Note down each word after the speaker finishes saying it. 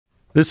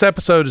This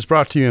episode is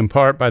brought to you in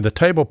part by the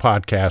Table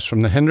Podcast from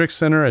the Hendricks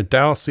Center at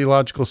Dallas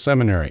Theological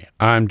Seminary.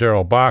 I'm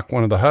Darrell Bach,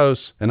 one of the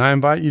hosts, and I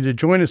invite you to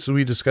join us as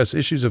we discuss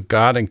issues of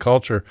God and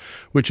culture,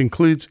 which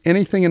includes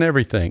anything and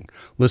everything.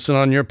 Listen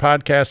on your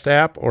podcast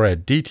app or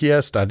at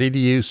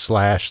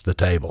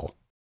dts.edu/thetable.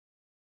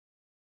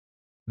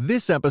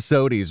 This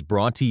episode is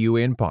brought to you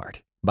in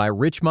part by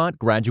Richmont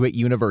Graduate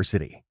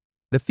University.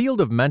 The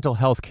field of mental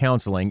health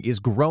counseling is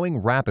growing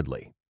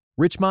rapidly.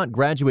 Richmont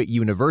Graduate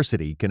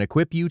University can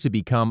equip you to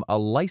become a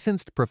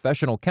licensed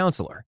professional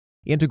counselor,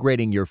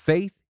 integrating your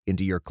faith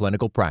into your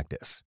clinical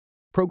practice.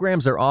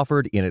 Programs are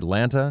offered in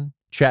Atlanta,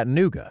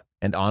 Chattanooga,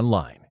 and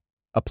online.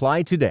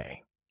 Apply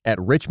today at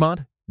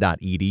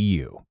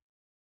richmont.edu.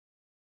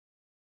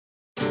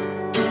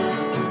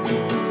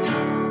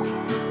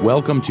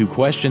 Welcome to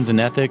Questions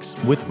in Ethics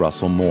with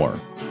Russell Moore,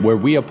 where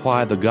we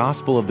apply the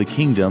gospel of the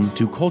kingdom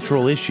to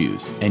cultural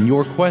issues and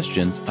your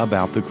questions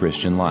about the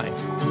Christian life.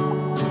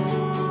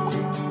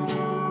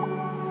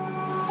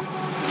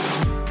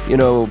 You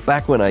know,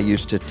 back when I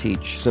used to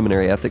teach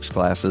seminary ethics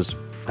classes,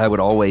 I would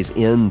always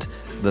end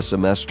the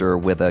semester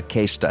with a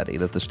case study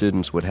that the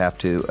students would have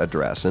to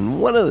address. And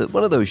one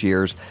of those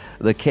years,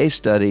 the case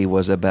study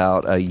was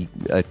about a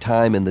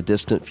time in the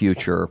distant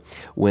future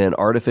when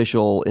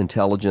artificial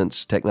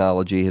intelligence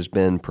technology has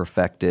been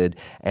perfected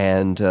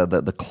and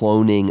the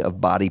cloning of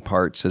body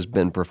parts has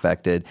been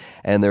perfected.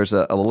 And there's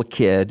a little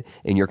kid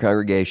in your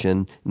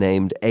congregation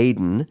named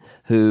Aiden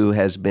who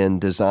has been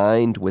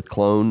designed with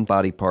cloned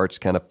body parts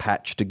kind of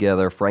patched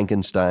together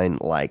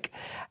Frankenstein-like.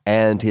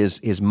 And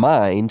his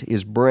mind,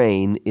 his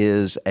brain,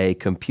 is a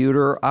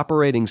computer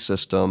operating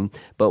system,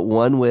 but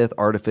one with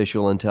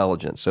artificial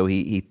intelligence. So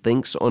he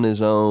thinks on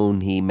his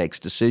own, he makes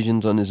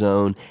decisions on his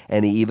own,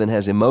 and he even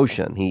has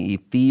emotion.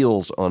 He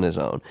feels on his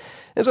own.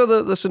 And so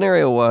the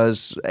scenario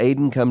was,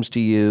 Aiden comes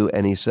to you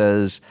and he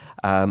says,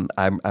 I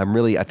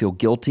feel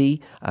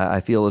guilty.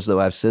 I feel as though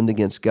I've sinned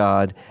against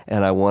God,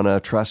 and I want to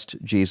trust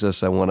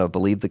Jesus. I want to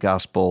believe the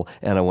gospel,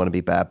 and I want to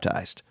be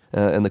baptized.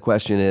 And the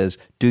question is,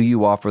 do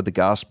you offer the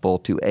gospel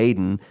to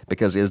Aiden?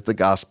 Because is the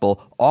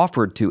gospel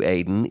offered to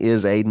Aiden?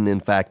 Is Aiden, in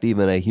fact,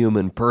 even a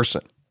human person?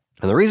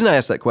 And the reason I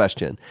ask that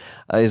question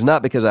is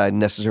not because I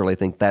necessarily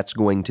think that's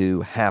going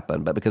to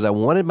happen, but because I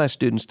wanted my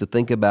students to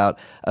think about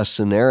a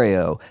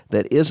scenario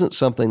that isn't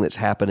something that's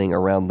happening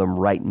around them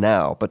right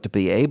now, but to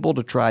be able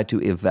to try to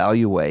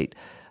evaluate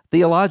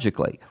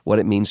theologically what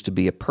it means to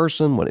be a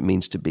person, what it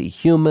means to be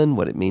human,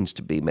 what it means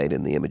to be made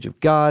in the image of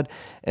God,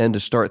 and to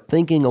start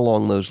thinking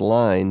along those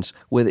lines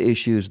with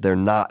issues they're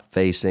not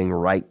facing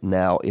right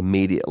now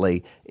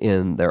immediately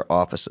in their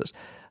offices.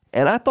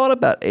 And I thought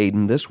about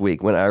Aiden this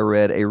week when I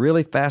read a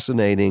really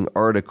fascinating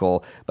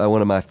article by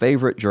one of my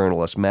favorite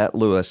journalists, Matt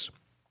Lewis,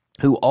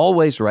 who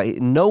always writes.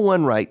 No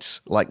one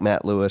writes like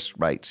Matt Lewis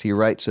writes. He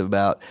writes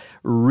about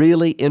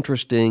really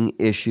interesting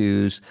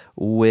issues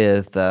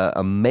with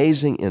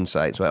amazing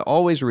insight. So I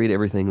always read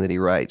everything that he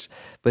writes.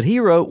 But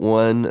he wrote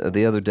one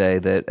the other day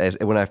that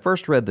when I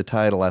first read the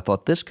title, I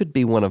thought this could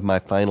be one of my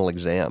final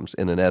exams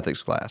in an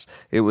ethics class.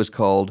 It was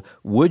called,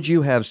 "Would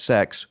You Have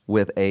Sex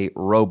with a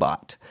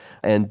Robot?"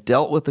 and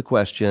dealt with the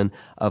question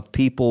of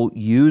people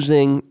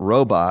using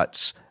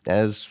robots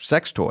as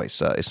sex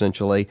toys,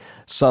 essentially,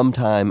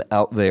 sometime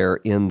out there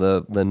in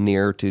the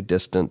near to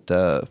distant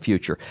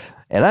future.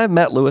 And I have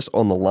Matt Lewis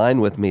on the line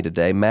with me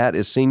today. Matt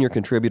is senior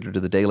contributor to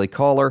the Daily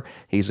Caller.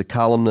 He's a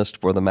columnist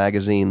for the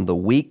magazine The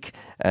Week,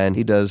 and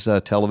he does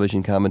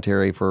television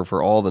commentary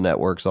for all the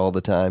networks all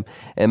the time.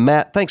 And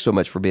Matt, thanks so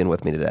much for being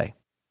with me today.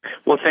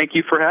 Well, thank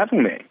you for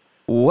having me.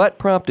 What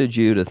prompted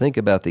you to think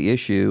about the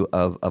issue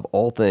of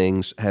all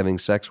things, having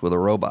sex with a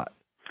robot?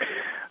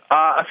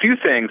 A few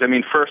things. I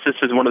mean, first, this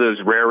is one of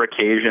those rare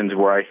occasions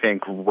where I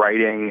think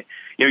writing,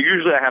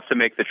 usually I have to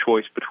make the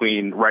choice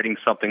between writing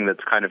something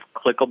that's kind of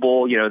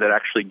clickable, that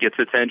actually gets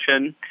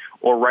attention,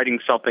 or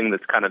writing something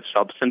that's kind of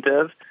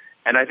substantive.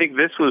 And I think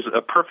this was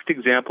a perfect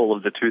example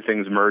of the two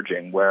things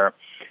merging, where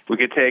we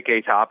could take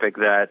a topic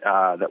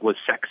that was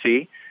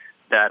sexy,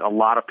 that a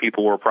lot of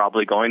people were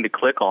probably going to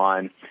click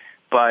on,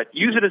 but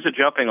use it as a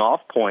jumping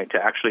off point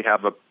to actually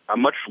have a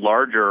much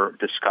larger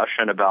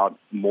discussion about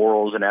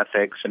morals and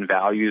ethics and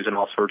values and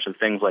all sorts of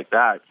things like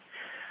that.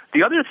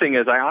 The other thing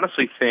is, I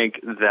honestly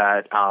think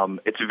that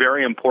it's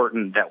very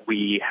important that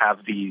we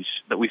have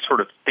that we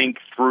sort of think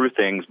through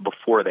things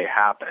before they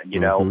happen.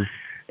 Mm-hmm.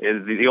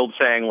 The old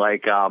saying,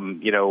 like,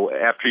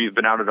 after you've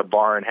been out at a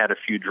bar and had a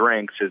few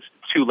drinks, it's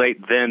too late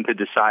then to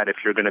decide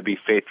if you're going to be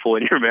faithful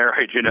in your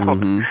marriage,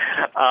 Mm-hmm.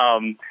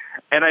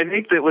 And I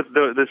think that with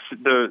the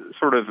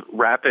sort of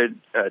rapid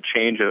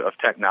change of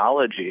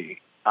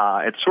technology,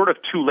 it's sort of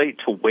too late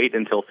to wait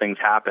until things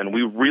happen.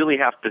 We really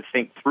have to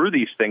think through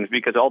these things,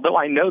 because although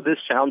I know this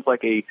sounds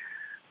like a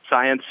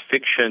science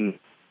fiction,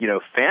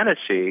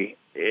 fantasy,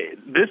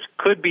 this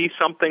could be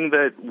something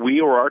that we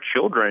or our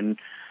children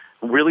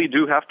really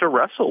do have to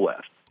wrestle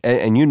with.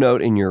 And you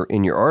note in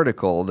your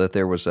article that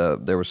there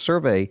was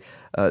survey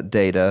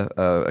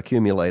data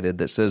accumulated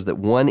that says that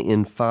 1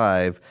 in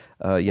 5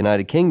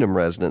 United Kingdom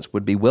residents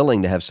would be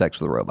willing to have sex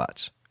with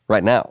robots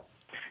right now.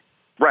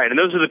 Right, and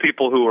those are the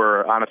people who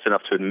are honest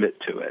enough to admit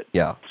to it.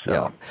 Yeah.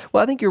 Well,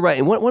 I think you're right.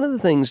 And one of the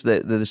things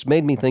that this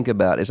made me think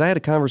about is I had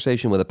a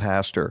conversation with a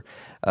pastor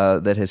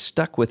that has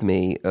stuck with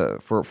me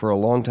for a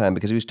long time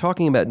because he was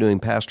talking about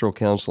doing pastoral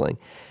counseling.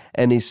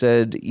 And he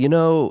said,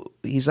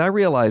 I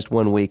realized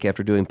one week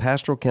after doing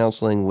pastoral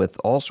counseling with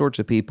all sorts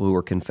of people who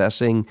were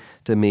confessing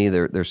to me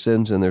their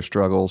sins and their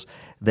struggles,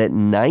 that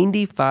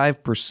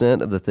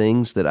 95% of the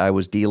things that I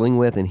was dealing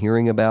with and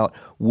hearing about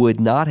would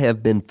not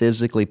have been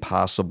physically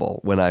possible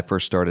when I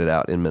first started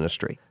out in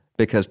ministry,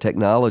 because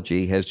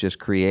technology has just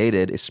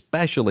created,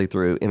 especially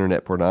through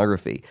internet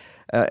pornography,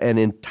 an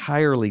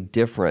entirely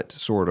different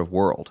sort of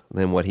world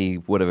than what he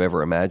would have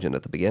ever imagined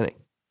at the beginning.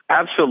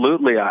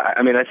 Absolutely.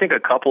 I mean, I think a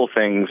couple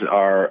things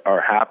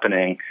are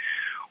happening.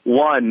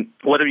 One,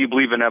 whether you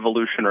believe in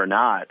evolution or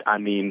not, I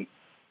mean,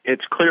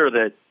 it's clear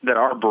that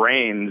our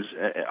brains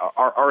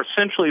are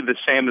essentially the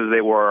same as they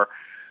were,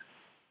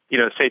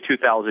 say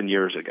 2,000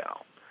 years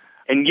ago.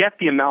 And yet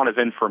the amount of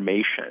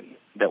information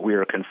that we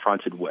are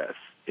confronted with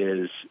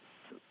is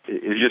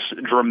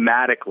just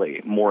dramatically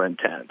more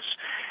intense.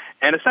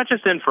 And it's not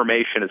just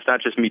information. It's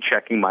not just me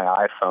checking my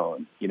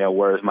iPhone,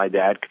 whereas my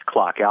dad could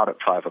clock out at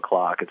 5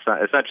 o'clock. It's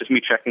not just me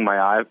checking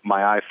my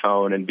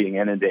iPhone and being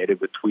inundated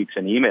with tweets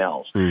and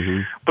emails.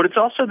 Mm-hmm. But it's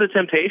also the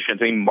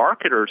temptations. I mean,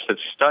 marketers have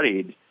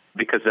studied,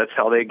 because that's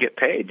how they get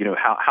paid.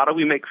 How do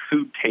we make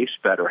food taste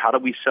better? How do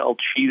we sell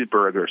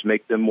cheeseburgers,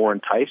 make them more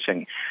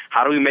enticing?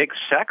 How do we make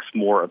sex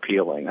more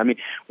appealing? I mean,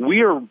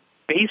 we are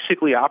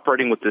basically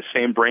operating with the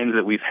same brains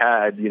that we've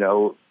had,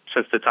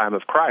 since the time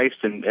of Christ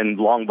and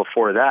long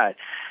before that.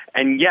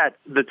 And yet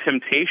the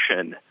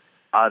temptation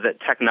that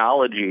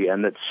technology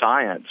and that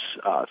science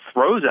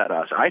throws at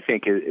us, I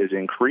think, is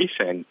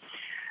increasing.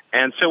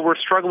 And so we're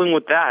struggling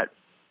with that.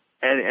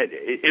 And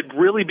it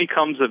really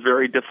becomes a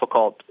very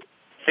difficult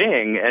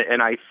thing.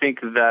 And I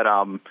think that,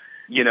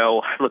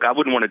 look, I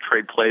wouldn't want to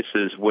trade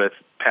places with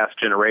past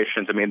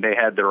generations. I mean, they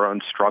had their own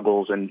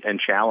struggles and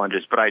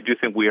challenges. But I do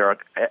think we are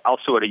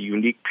also at a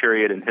unique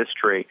period in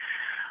history.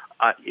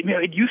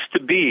 It used to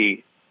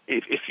be,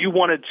 if you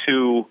wanted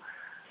to,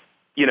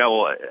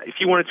 if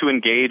you wanted to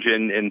engage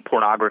in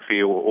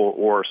pornography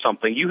or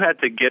something, you had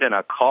to get in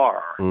a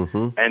car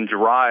and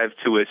drive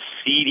to a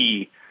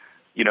seedy,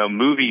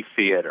 movie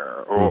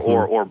theater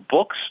or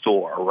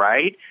bookstore,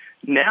 right?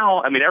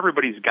 Now, I mean,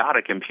 everybody's got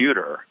a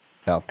computer.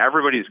 Yeah.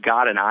 Everybody's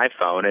got an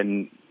iPhone,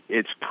 and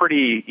it's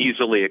pretty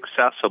easily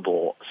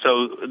accessible.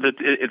 So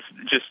it's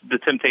just the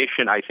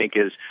temptation, I think,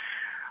 is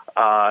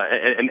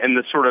and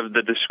the sort of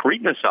the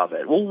discreteness of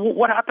it. Well,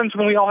 what happens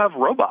when we all have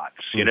robots?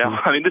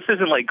 I mean, this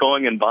isn't like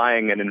going and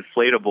buying an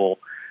inflatable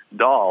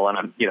doll.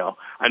 And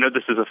I know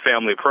this is a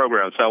family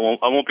program, so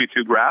I won't be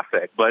too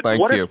graphic. But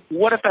what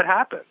if that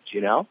happens?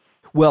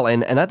 Well,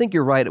 and I think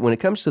you're right when it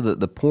comes to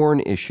the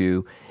porn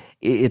issue.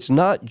 It's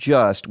not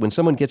just when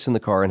someone gets in the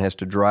car and has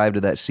to drive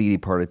to that seedy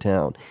part of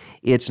town.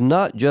 It's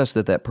not just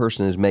that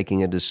person is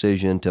making a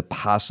decision to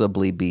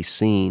possibly be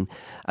seen.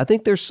 I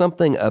think there's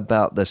something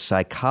about the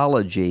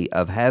psychology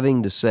of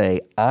having to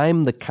say,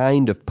 I'm the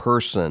kind of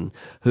person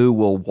who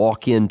will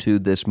walk into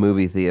this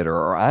movie theater,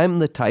 or I'm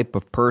the type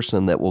of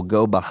person that will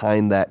go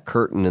behind that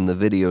curtain in the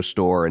video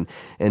store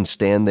and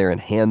stand there and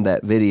hand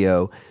that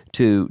video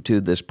to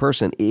this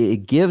person.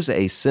 It gives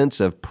a sense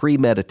of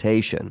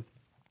premeditation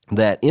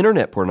that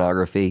internet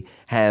pornography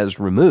has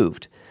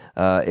removed,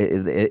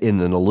 in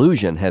an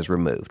illusion has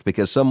removed,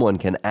 because someone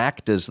can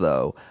act as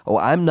though,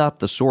 I'm not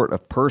the sort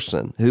of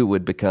person who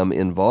would become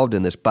involved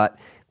in this, but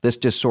this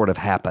just sort of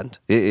happened.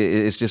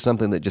 It's just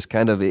something that just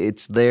kind of,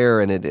 it's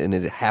there and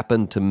it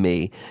happened to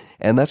me.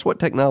 And that's what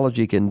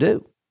technology can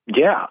do.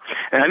 Yeah.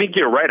 And I think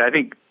you're right. I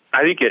think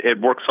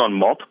it works on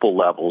multiple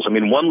levels. I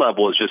mean, one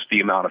level is just the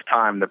amount of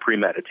time, the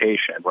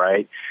premeditation,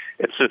 right?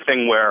 It's the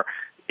thing where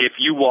if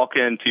you walk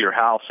into your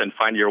house and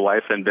find your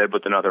wife in bed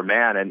with another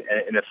man and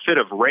in a fit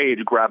of rage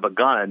grab a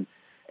gun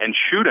and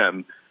shoot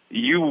him,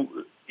 you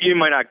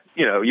might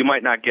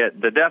not get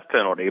the death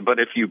penalty. But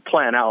if you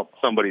plan out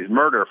somebody's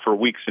murder for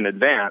weeks in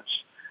advance,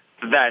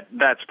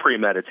 that's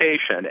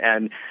premeditation.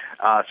 And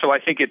so I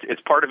think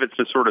it's part of it's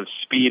the sort of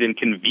speed and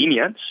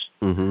convenience.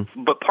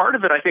 Mm-hmm. But part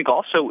of it, I think,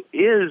 also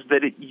is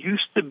that it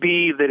used to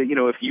be that,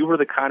 if you were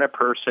the kind of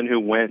person who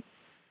went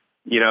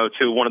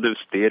to one of those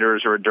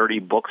theaters or a dirty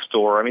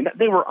bookstore, I mean,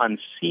 they were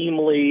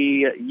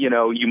unseemly.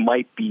 You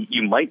might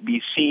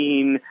be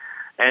seen,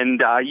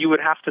 and you would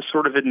have to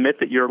sort of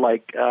admit that you're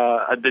like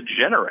a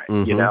degenerate,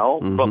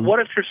 Mm-hmm. But what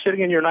if you're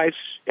sitting in your nice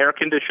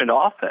air-conditioned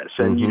office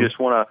and you just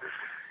want to,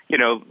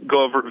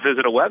 go over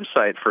visit a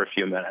website for a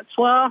few minutes?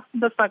 Well,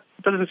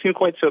 doesn't seem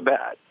quite so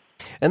bad.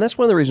 And that's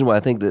one of the reasons why I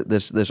think that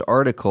this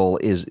article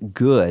is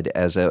good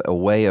as a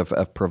way of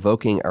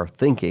provoking our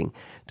thinking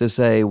to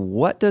say,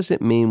 what does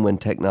it mean when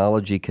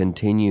technology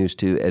continues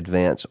to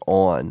advance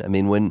on? I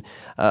mean, when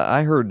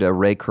I heard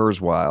Ray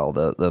Kurzweil,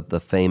 the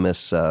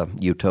famous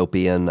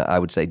utopian, I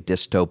would say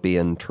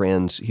dystopian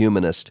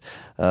transhumanist,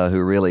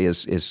 who really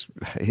is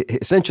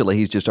essentially,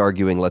 he's just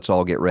arguing, let's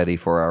all get ready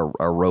for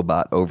our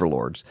robot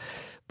overlords.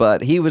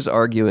 but he was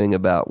arguing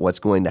about what's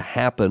going to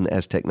happen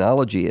as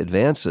technology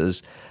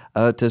advances,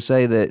 to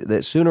say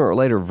that sooner or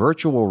later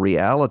virtual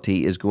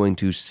reality is going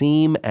to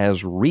seem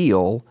as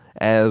real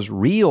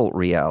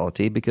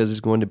reality because it's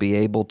going to be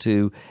able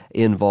to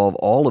involve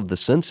all of the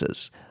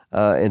senses.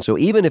 And so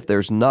even if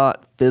there's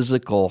not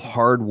physical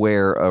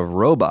hardware of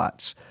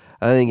robots,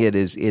 I think it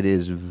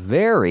is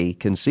very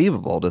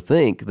conceivable to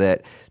think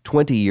that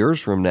 20 years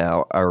from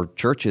now, our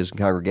churches and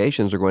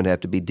congregations are going to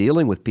have to be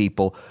dealing with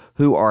people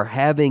who are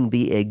having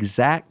the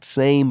exact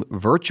same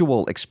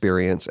virtual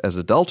experience as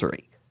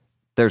adultery.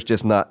 There's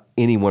just not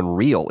anyone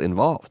real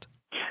involved.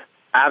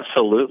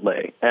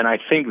 Absolutely. And I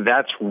think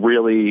that's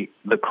really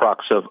the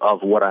crux of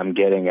what I'm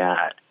getting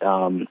at.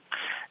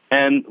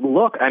 And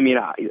look, I mean,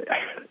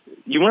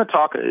 you want to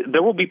talk,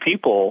 there will be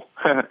people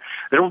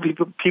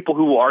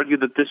who will argue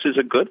that this is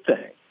a good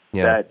thing.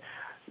 Yeah. That,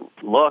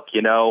 look,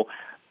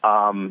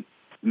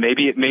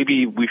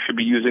 maybe we should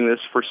be using this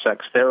for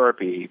sex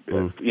therapy.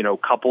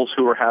 Couples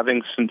who are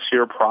having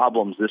sincere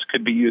problems, this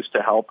could be used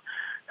to help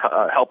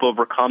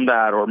overcome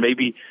that. Or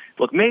maybe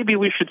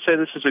we should say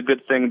this is a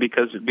good thing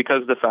because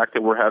of the fact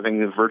that we're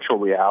having virtual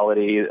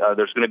reality,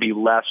 there's going to be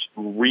less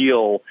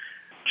real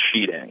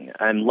cheating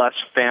and less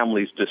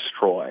families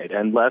destroyed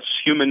and less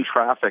human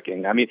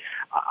trafficking. I mean,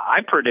 I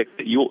predict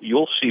that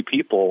you'll see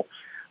people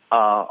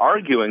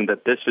arguing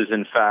that this is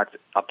in fact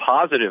a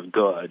positive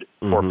good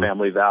for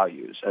family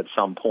values at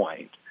some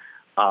point.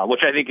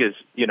 Which I think is,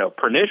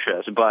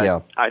 pernicious, but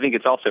yeah. I think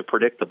it's also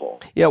predictable.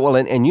 Yeah, well,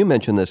 and you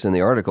mentioned this in the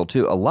article,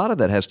 too. A lot of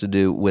that has to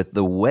do with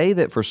the way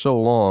that for so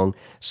long,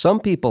 some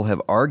people have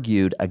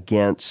argued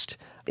against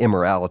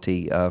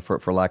immorality,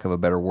 for lack of a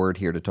better word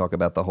here, to talk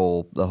about the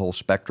whole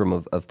spectrum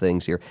of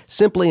things here,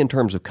 simply in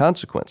terms of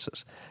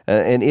consequences.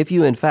 And if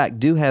you, in fact,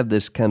 do have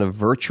this kind of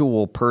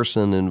virtual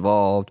person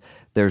involved,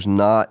 there's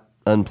not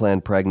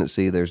unplanned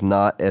pregnancy, there's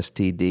not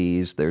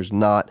STDs, there's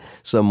not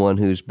someone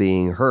who's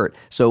being hurt.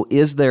 So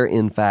is there,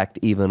 in fact,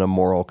 even a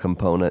moral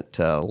component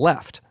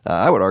left?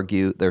 I would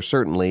argue there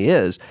certainly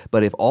is,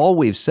 but if all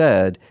we've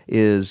said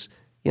is,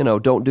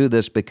 don't do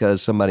this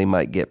because somebody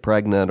might get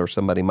pregnant or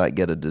somebody might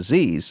get a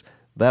disease,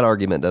 that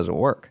argument doesn't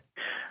work.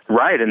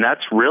 Right, and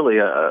that's really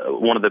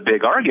one of the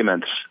big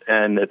arguments,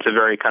 and it's a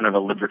very kind of a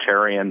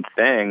libertarian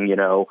thing,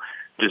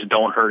 just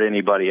don't hurt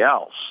anybody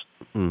else.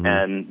 Mm-hmm.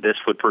 And this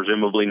would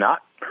presumably not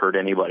hurt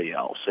anybody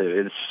else.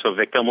 It's a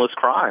victimless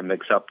crime,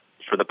 except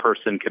for the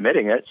person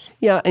committing it.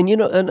 Yeah, and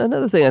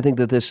another thing I think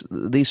that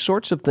these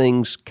sorts of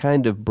things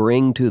kind of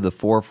bring to the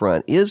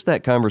forefront is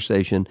that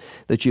conversation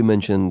that you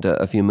mentioned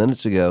a few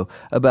minutes ago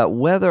about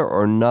whether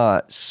or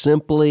not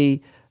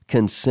simply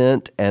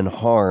consent and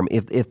harm,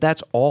 if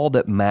that's all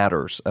that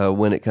matters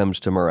when it comes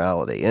to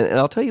morality. And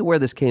I'll tell you where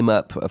this came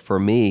up for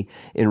me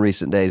in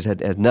recent days. It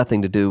had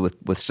nothing to do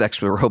with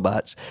sex with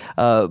robots.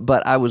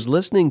 But I was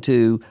listening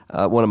to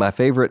one of my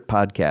favorite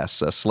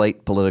podcasts,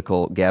 Slate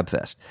Political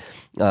Gabfest,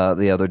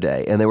 the other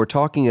day, and they were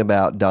talking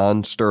about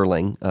Don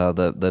Sterling,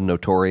 the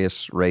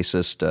notorious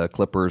racist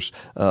Clippers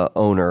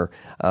owner,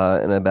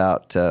 and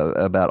about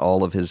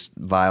all of his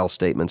vile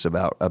statements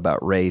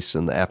about race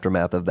and the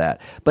aftermath of that.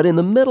 But in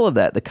the middle of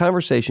that, the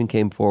conversation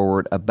came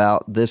forward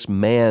about this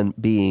man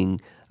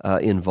being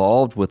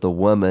involved with a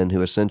woman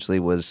who essentially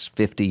was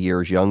 50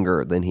 years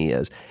younger than he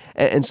is.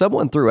 And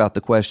someone threw out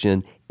the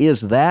question,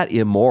 is that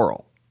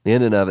immoral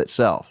in and of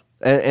itself?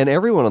 And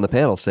everyone on the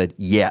panel said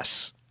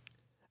yes.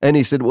 And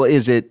he said, well,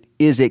 is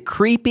it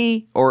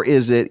creepy or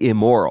is it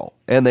immoral?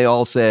 And they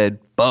all said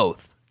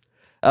both.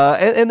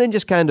 And then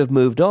just kind of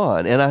moved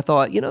on. And I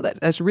thought,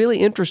 that's really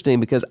interesting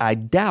because I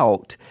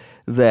doubt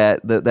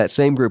that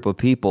same group of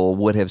people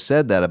would have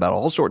said that about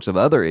all sorts of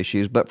other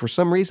issues, but for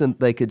some reason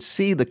they could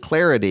see the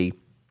clarity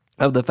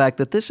of the fact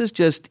that this is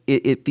just,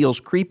 it feels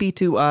creepy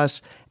to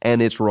us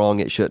and it's wrong,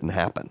 it shouldn't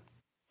happen.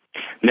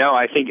 No,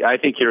 I think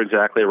you're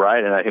exactly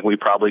right, and I think we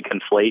probably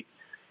conflate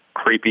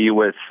creepy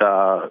with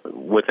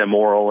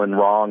immoral and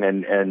wrong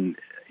and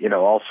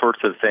all sorts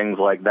of things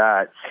like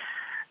that.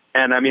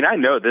 And I mean, I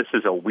know this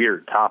is a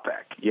weird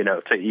topic,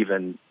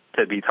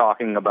 to be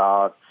talking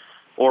about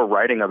or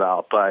writing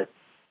about, but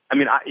I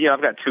mean,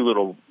 I've got two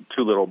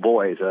little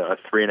boys, a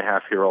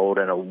 3.5-year-old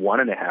and a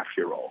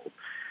 1.5-year-old.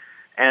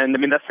 And I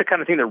mean, that's the kind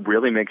of thing that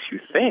really makes you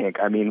think.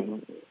 I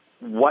mean,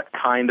 what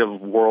kind of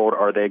world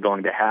are they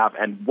going to have,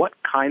 and what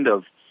kind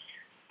of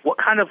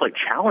like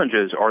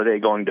challenges are they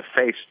going to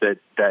face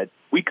that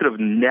we could have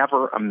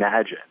never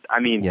imagined? I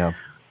mean, yeah.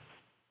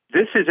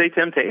 This is a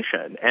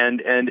temptation,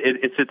 and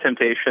it's a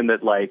temptation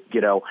that, like,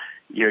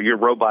 your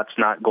robot's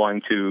not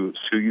going to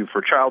sue you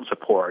for child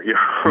support. Your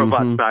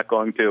robot's not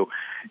going to,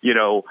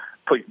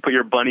 put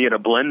your bunny in a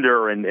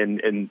blender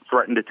and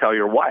threaten to tell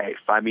your wife.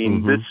 I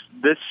mean,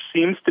 this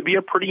seems to be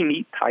a pretty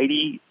neat,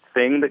 tidy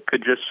thing that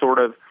could just sort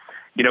of,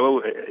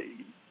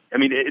 I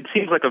mean, it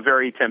seems like a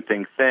very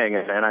tempting thing,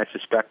 and I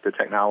suspect the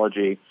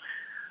technology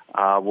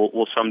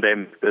will someday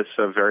make this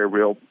a very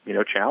real,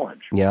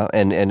 challenge. Yeah,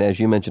 and as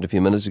you mentioned a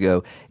few minutes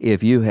ago,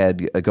 if you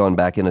had gone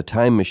back in a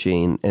time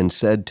machine and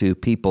said to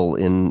people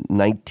in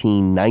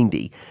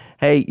 1990,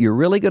 hey, you're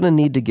really going to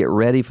need to get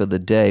ready for the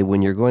day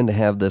when you're going to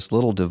have this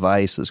little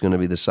device that's going to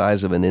be the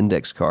size of an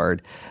index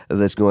card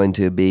that's going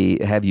to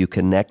have you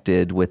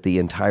connected with the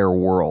entire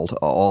world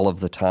all of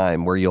the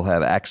time, where you'll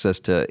have access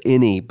to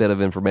any bit of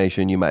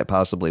information you might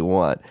possibly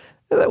want.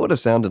 That would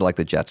have sounded like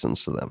the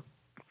Jetsons to them.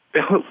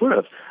 It would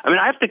have. I mean,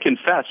 I have to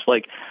confess,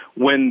 like,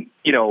 when,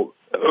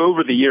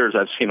 over the years,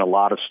 I've seen a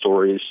lot of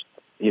stories,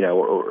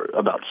 or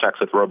about sex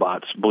with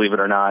robots. Believe it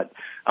or not,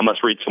 I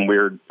must read some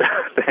weird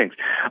things.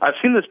 I've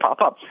seen this pop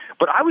up,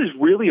 but I was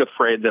really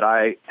afraid that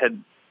I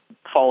had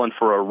fallen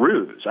for a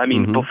ruse. I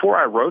mean, before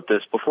I wrote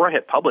this, before I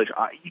hit publish,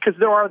 because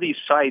there are these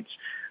sites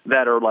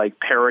that are like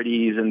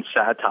parodies and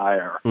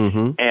satire,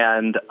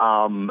 and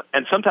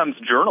sometimes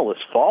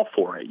journalists fall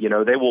for it.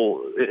 They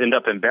will end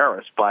up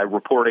embarrassed by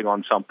reporting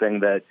on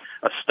something a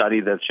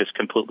study that's just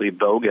completely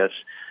bogus,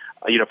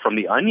 from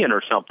The Onion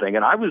or something.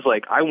 And I was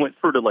like, I went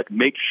through to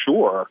make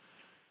sure,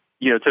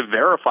 to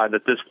verify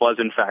that this was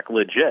in fact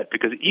legit,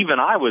 because even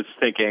I was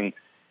thinking,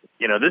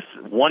 this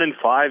 1 in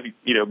 5,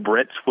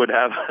 Brits would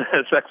have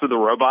sex with a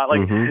robot,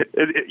 but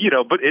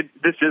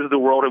this is the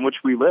world in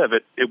which we live.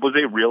 It was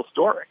a real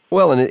story.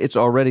 Well, and it's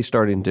already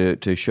starting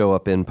to show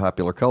up in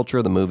popular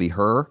culture. The movie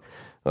Her,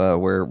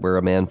 where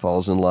a man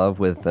falls in love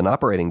with an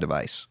operating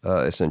device,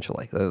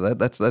 essentially.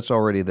 That's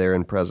already there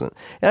and present.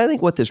 And I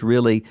think what this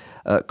really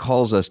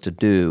calls us to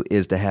do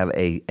is to have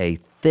a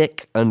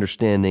thick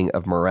understanding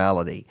of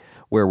morality,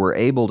 where we're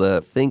able to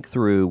think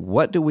through,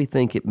 what do we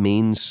think it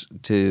means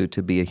to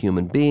be a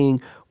human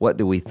being? What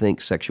do we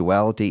think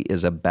sexuality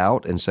is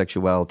about and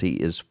sexuality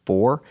is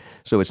for?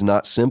 So it's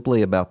not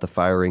simply about the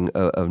firing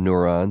of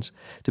neurons.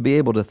 To be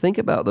able to think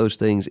about those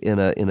things in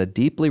a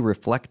deeply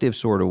reflective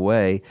sort of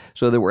way,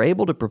 so that we're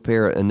able to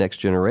prepare a next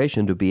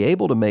generation to be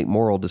able to make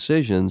moral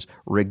decisions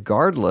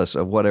regardless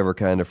of whatever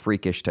kind of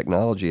freakish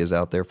technology is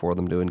out there for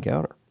them to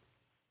encounter.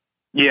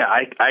 Yeah,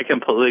 I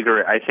completely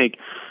agree. I think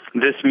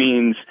this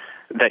means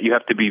that you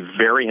have to be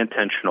very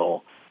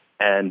intentional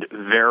and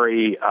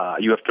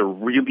you have to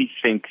really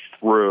think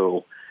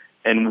through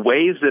in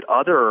ways that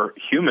other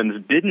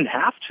humans didn't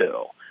have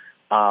to.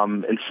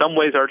 In some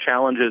ways, our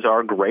challenges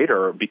are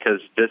greater because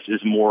this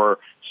is more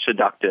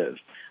seductive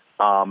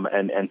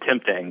and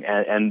tempting,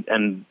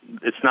 and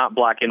it's not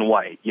black and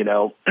white.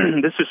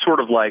 This is sort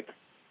of like,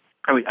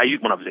 when I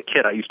was a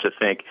kid, I used to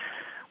think,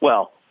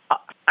 well,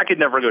 I could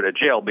never go to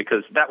jail,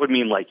 because that would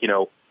mean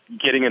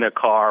getting in a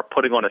car,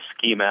 putting on a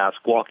ski mask,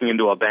 walking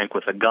into a bank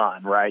with a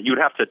gun, right? You'd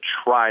have to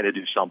try to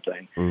do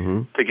something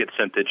to get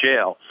sent to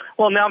jail.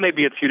 Well, now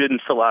maybe it's you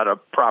didn't fill out a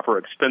proper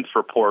expense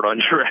report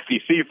on your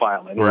FEC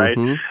filing, right?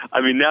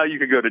 I mean, now you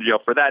could go to jail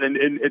for that. And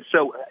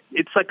so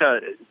it's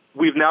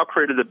we've now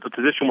created a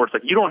position where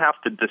it's you don't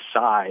have to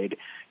decide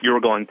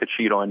you're going to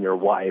cheat on your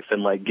wife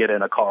and get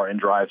in a car and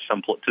drive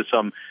to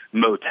some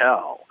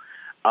motel.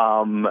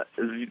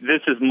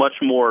 This is much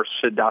more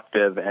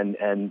seductive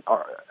and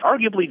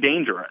arguably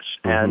dangerous.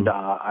 And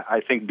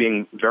I think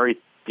being very,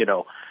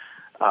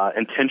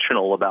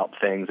 intentional about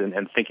things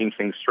and thinking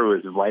things through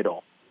is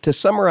vital. To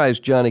summarize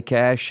Johnny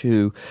Cash,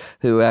 who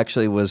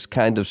actually was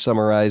kind of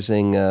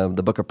summarizing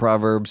the book of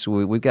Proverbs,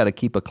 we've got to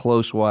keep a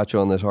close watch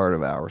on this heart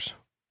of ours.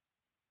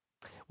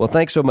 Well,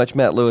 thanks so much,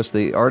 Matt Lewis.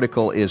 The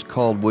article is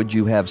called Would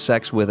You Have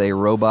Sex with a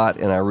Robot?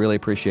 And I really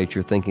appreciate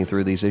your thinking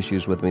through these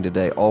issues with me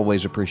today.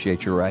 Always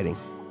appreciate your writing.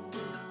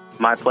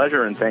 My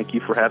pleasure, and thank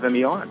you for having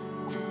me on.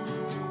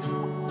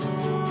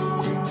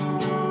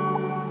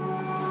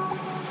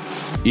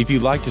 If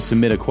you'd like to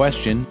submit a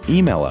question,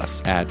 email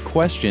us at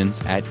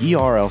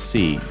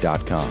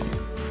questions@erlc.com.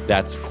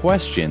 That's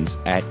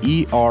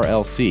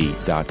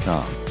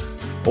questions@erlc.com.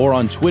 Or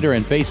on Twitter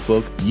and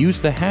Facebook,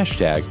 use the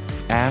hashtag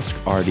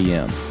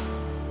AskRDM.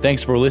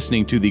 Thanks for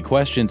listening to the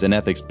Questions and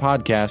Ethics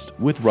podcast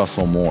with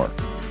Russell Moore.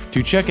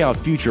 To check out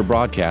future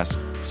broadcasts,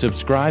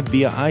 subscribe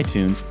via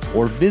iTunes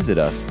or visit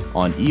us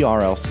on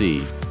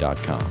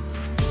erlc.com.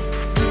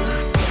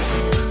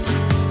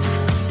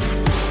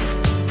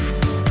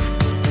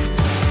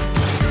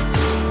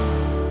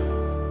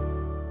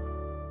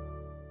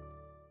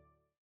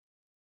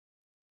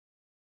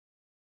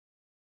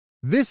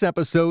 This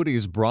episode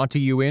is brought to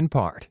you in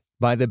part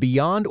by the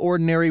Beyond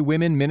Ordinary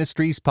Women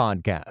Ministries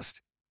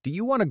podcast. Do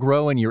you want to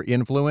grow in your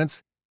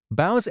influence?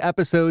 Bow's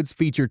episodes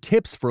feature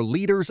tips for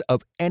leaders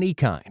of any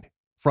kind,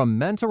 from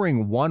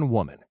mentoring one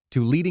woman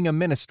to leading a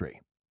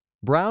ministry.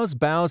 Browse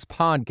Bow's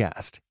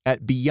podcast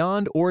at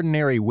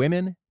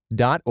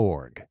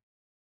beyondordinarywomen.org.